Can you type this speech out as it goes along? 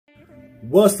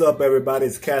What's up, everybody?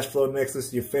 It's Cash Flow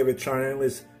Nexus, your favorite chart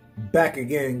analyst, back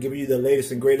again, giving you the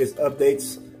latest and greatest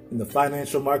updates in the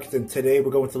financial markets. And today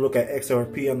we're going to look at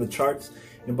XRP on the charts.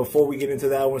 And before we get into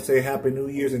that, I want to say Happy New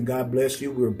Year's and God bless you.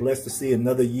 We're blessed to see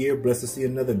another year, blessed to see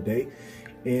another day.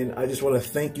 And I just want to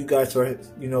thank you guys for,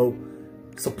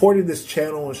 supporting this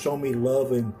channel and showing me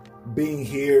love and being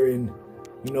here and,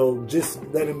 just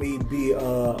letting me be,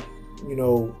 an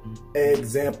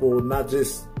example, not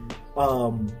just,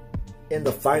 in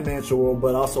the financial world,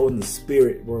 but also in the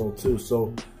spirit world too.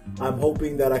 So I'm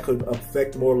hoping that I could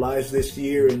affect more lives this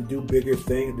year and do bigger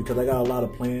things, because I got a lot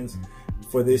of plans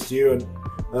for this year. And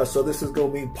so this is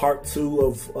going to be part 2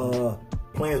 of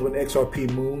plans when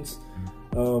XRP moons.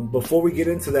 Before we get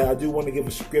into that, I do want to give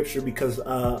a scripture, because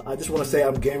I just want to say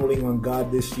I'm gambling on God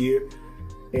this year.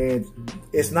 And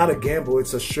it's not a gamble,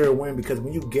 it's a sure win, because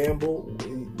when you gamble,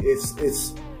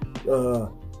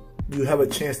 you have a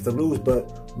chance to lose.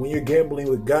 But when you're gambling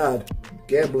with God,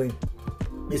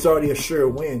 it's already a sure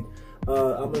win.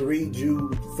 I'm going to read you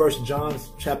 1 John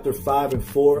chapter 5 and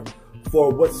 4. For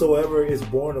whatsoever is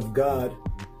born of God,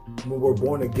 when we're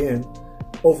born again,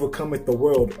 overcometh the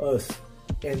world, us.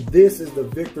 And this is the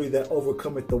victory that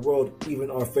overcometh the world, even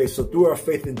our faith. So through our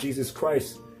faith in Jesus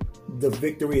Christ, the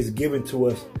victory is given to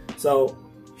us. So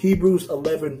Hebrews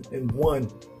 11 and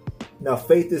 1. Now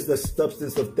faith is the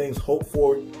substance of things hoped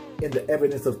for, and the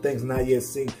evidence of things not yet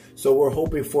seen. So we're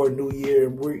hoping for a new year,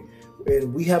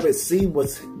 and we haven't seen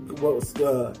what's going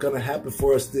to happen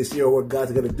for us this year, or what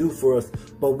God's going to do for us.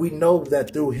 But we know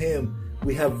that through Him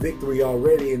we have victory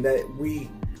already, and that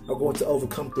we are going to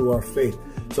overcome through our faith.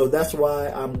 So that's why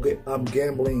I'm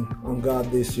gambling on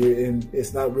God this year, and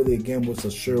it's not really a gamble; it's a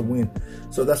sure win.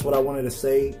 So that's what I wanted to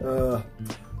say.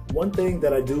 One thing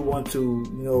that I do want to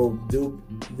do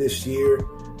this year,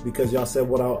 because y'all said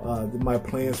what my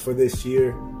plans for this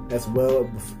year as well,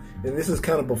 and this is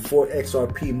kind of before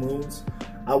XRP moons.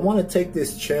 I want to take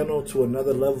this channel to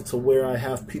another level, to where I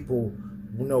have people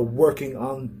working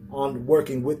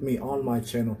with me on my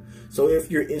channel. So if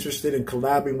you're interested in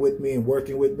collabing with me and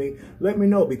working with me, let me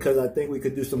know, because I think we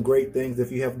could do some great things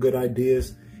if you have good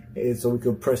ideas, and so we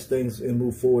can press things and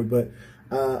move forward. But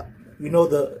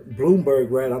the Bloomberg,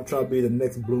 right? I'm trying to be the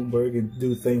next Bloomberg and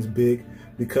do things big,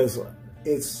 because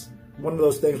it's one of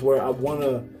those things where I want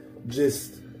to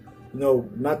just,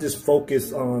 not just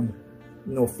focus on,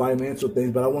 financial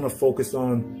things, but I want to focus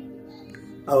on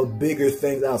bigger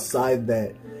things outside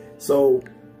that. So,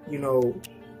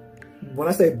 when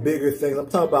I say bigger things, I'm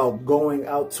talking about going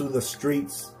out to the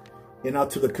streets and out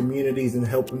to the communities and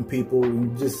helping people,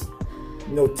 and just,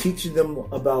 teaching them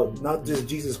about not just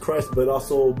Jesus Christ, but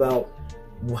also about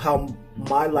how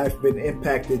my life been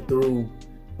impacted through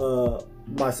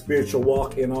my spiritual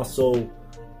walk, and also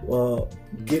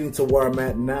getting to where I'm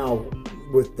at now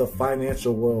with the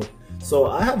financial world. So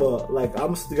I have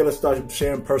I'm gonna start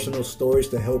sharing personal stories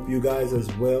to help you guys as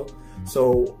well.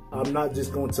 So I'm not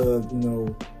just going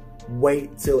to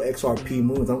wait till XRP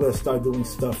moves. I'm gonna start doing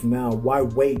stuff now. Why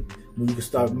wait when you can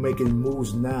start making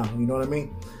moves now? You know what I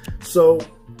mean? So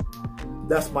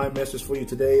that's my message for you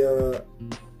today.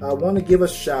 I want to give a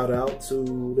shout out to,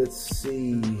 let's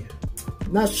see,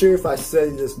 not sure if I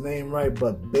said this name right,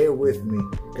 but bear with me,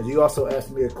 because you also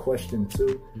asked me a question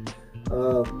too.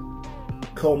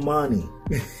 Komani.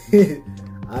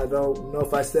 I don't know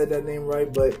if I said that name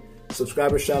right, but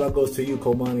subscriber shout out goes to you,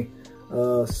 Komani.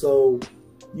 So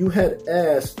you had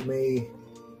asked me,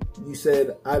 you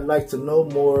said, I'd like to know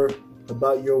more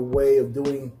about your way of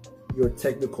doing your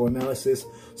technical analysis.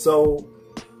 So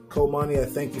Komani, I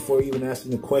thank you for even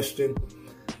asking the question.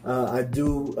 I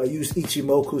use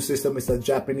Ichimoku system. It's a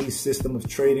Japanese system of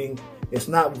trading. It's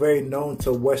not very known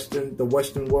to the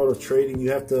Western world of trading.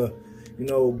 You have to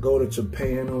go to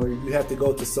Japan, or you have to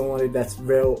go to someone that's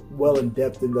very well in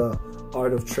depth in the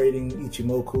art of trading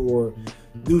Ichimoku, or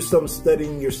do some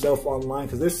studying yourself online,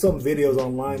 because there's some videos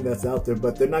online that's out there,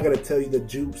 but they're not going to tell you the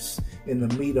juice and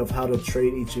the meat of how to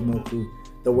trade Ichimoku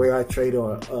the way I trade,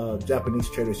 or Japanese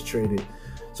traders trade it.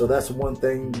 So that's one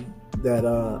thing that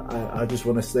I just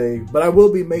want to say. But I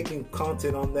will be making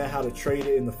content on that, how to trade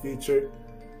it in the future.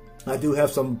 I do have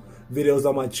some videos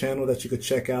on my channel that you could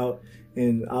check out,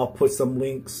 and I'll put some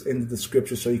links in the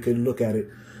description so you can look at it.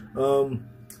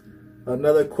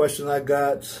 Another question I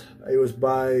got, it was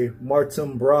by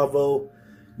Martin Bravo.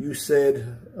 You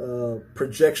said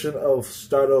projection of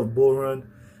start of bull run.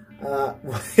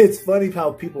 It's funny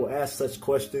how people ask such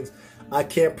questions. I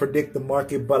can't predict the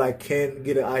market, but I can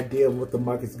get an idea of what the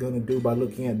market's going to do by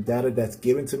looking at data that's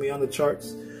given to me on the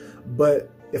charts.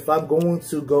 But if I'm going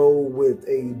to go with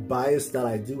a bias that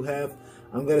I do have,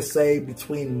 I'm going to say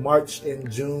between March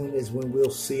and June is when we'll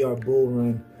see our bull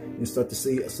run and start to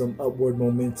see some upward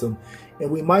momentum. And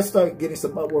we might start getting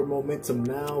some upward momentum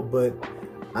now, but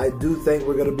I do think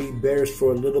we're going to be bearish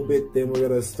for a little bit. Then we're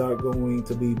going to start going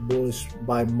to be bullish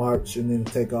by March and then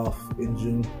take off in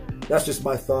June. That's just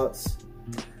my thoughts.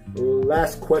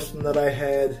 Last question that I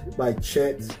had by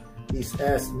Chet. He's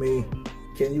asked me,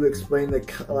 can you explain the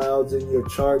clouds in your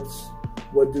charts?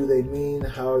 What do they mean?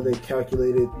 How are they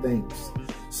calculated? Thanks.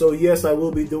 So yes, I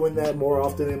will be doing that more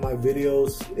often in my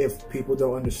videos if people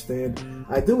don't understand.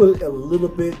 I do it a little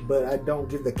bit, but I don't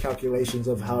give the calculations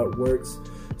of how it works.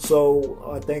 So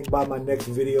I think by my next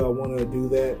video, I want to do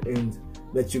that and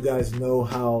let you guys know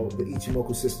how the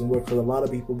Ichimoku system works. Because a lot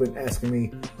of people have been asking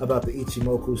me about the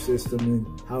Ichimoku system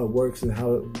and how it works and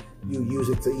how you use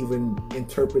it to even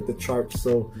interpret the charts.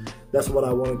 So that's what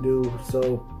I want to do.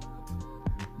 So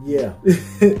yeah.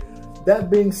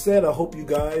 That being said, I hope you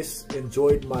guys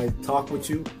enjoyed my talk with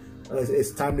you.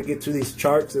 It's time to get to these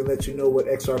charts and let you know what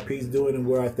XRP is doing and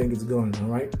where I think it's going. All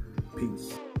right,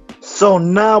 peace. So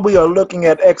now we are looking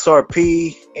at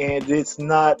XRP, and it's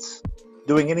not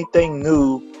doing anything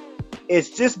new.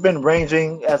 It's just been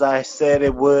ranging as I said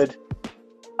it would.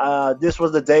 This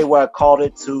was the day where I called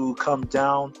it to come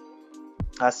down.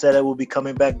 I said it will be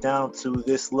coming back down to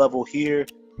this level here,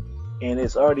 and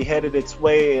it's already headed its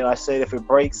way. And I said if it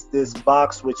breaks this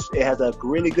box, which it has a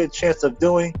really good chance of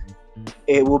doing,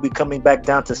 it will be coming back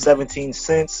down to 17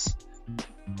 cents.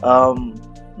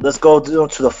 Let's go to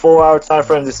the 4-hour time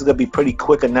frame. This is gonna be pretty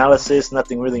quick analysis,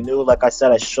 nothing really new. Like I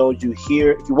said, I showed you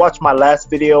here. If you watch my last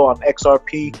video on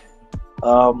XRP,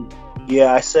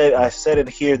 yeah, I said in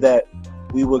here that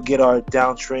we would get our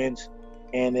downtrend,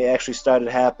 and it actually started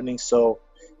happening. So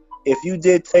if you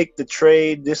did take the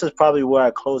trade, this is probably where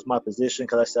I closed my position,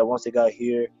 because I said once it got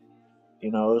here, you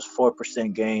know, it was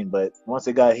 4% gain, but once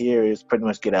it got here, it's pretty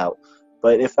much get out.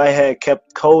 But if I had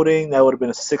kept coding, that would have been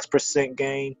a 6%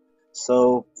 gain.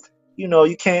 So, you know,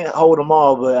 you can't hold them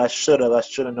all, but I should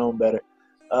have known better.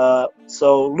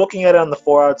 So looking at it on the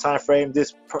 4-hour time frame,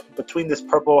 between this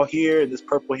purple here and this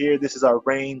purple here, this is our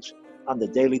range on the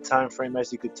daily time frame,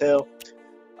 as you could tell.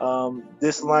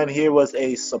 This line here was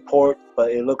a support,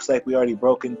 but it looks like we already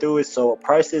broken through it. So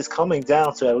price is coming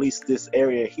down to at least this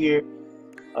area here,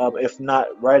 if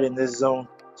not right in this zone.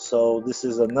 So this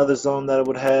is another zone that it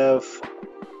would have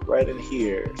right in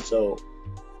here. So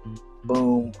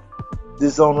boom,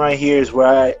 this zone right here is where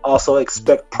I also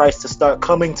expect price to start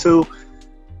coming to.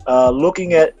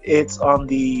 Looking at it on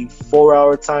the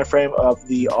 4-hour time frame of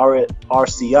the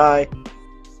RCI,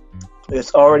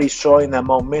 it's already showing that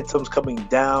momentum's coming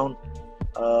down.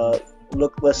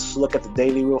 Let's look at the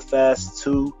daily real fast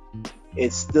too.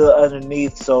 It's still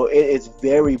underneath, so it is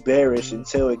very bearish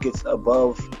until it gets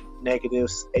above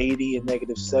 -80 and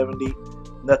 -70.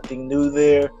 Nothing new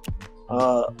there.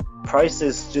 Price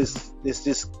is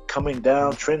just coming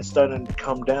down. Trend starting to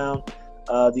come down.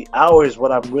 The hour is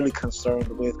what I'm really concerned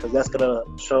with, because that's gonna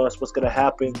show us what's gonna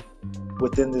happen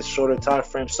within this shorter time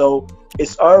frame. So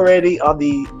it's already on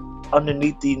the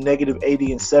underneath the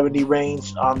 -80 and 70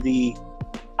 range on the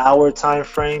hour time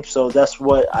frame. So that's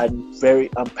what I'm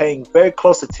paying very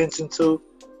close attention to.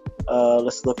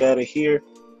 Let's look at it here.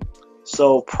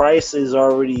 So price is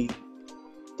already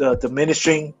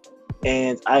diminishing,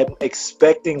 and I'm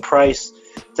expecting price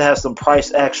to have some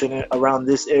price action around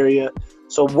this area.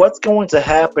 So what's going to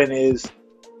happen is,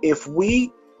 if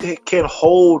we can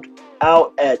hold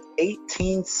out at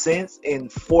 18 cents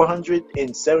and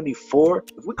 474,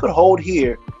 if we could hold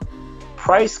here,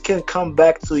 price can come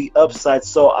back to the upside.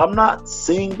 So I'm not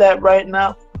seeing that right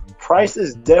now. Price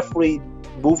is definitely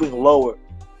moving lower.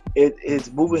 It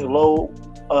is moving low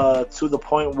to the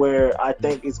point where I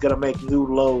think it's gonna make new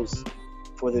lows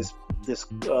for this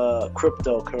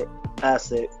crypto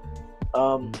asset.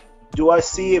 Do I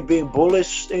see it being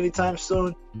bullish anytime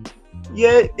soon?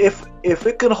 Yeah, if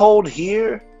it could hold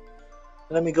here,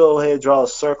 let me go ahead and draw a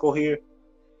circle here.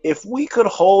 If we could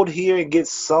hold here and get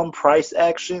some price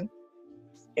action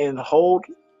and hold,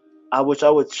 which I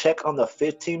would check on the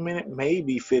 15-minute,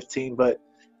 maybe 15, but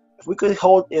if we could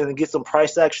hold and get some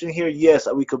price action here, yes,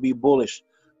 we could be bullish.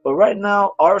 But right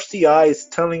now, RCI is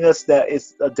telling us that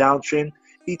it's a downtrend.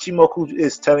 Ichimoku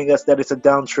is telling us that it's a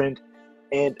downtrend.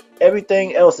 And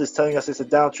everything else is telling us it's a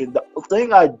downtrend. The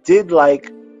thing I did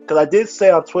like, because I did say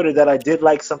on Twitter that I did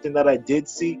like something that I did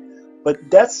see, but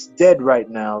that's dead right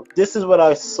now. This is what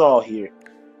I saw here.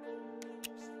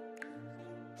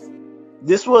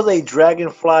 This was a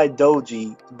dragonfly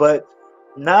doji, but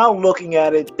now looking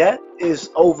at it, that is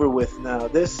over with now.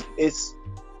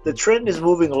 The trend is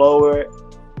moving lower.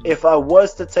 If I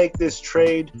was to take this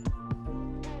trade,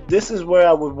 this is where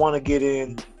I would want to get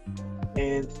in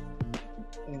and,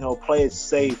 play it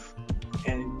safe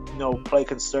and, play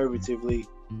conservatively,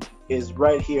 is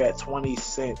right here at 20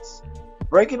 cents.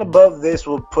 Breaking above this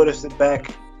will put us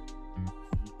back.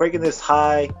 Breaking this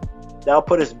high, that'll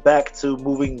put us back to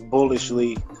moving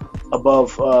bullishly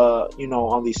above,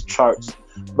 on these charts.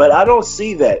 But I don't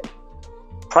see that.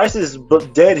 Price is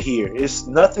dead here. There's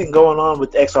nothing going on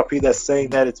with XRP that's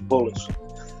saying that it's bullish.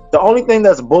 The only thing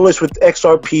that's bullish with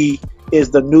XRP is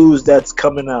the news that's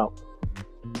coming out.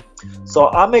 So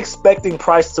I'm expecting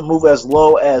price to move as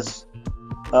low as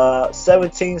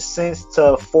 17 cents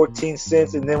to 14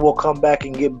 cents, and then we'll come back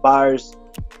and get buyers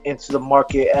into the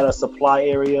market at a supply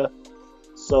area.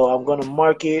 So I'm going to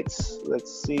mark it.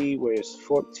 Let's see, where's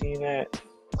 14 at?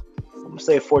 I'm going to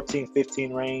say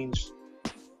 14-15 range,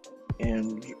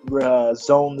 and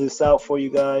zone this out for you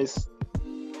guys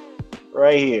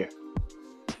right here.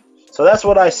 So that's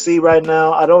what I see right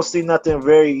now. I don't see nothing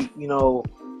very,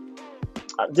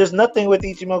 there's nothing with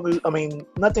Ichimoku,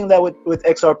 nothing that with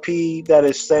XRP that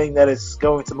is saying that it's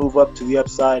going to move up to the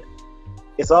upside.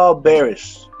 It's all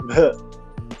bearish.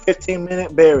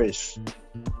 15-minute bearish,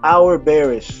 hour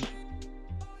bearish,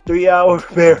 3-hour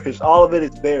bearish. All of it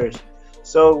is bearish.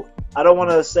 So I don't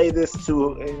want to say this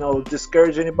to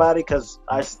discourage anybody, because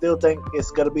I still think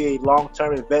it's going to be a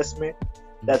long-term investment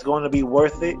that's going to be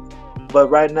worth it. But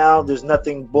right now there's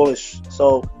nothing bullish.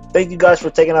 So thank you guys for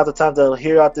taking out the time to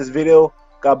hear out this video.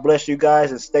 God bless you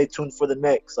guys, and stay tuned for the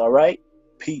next. All right,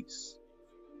 peace.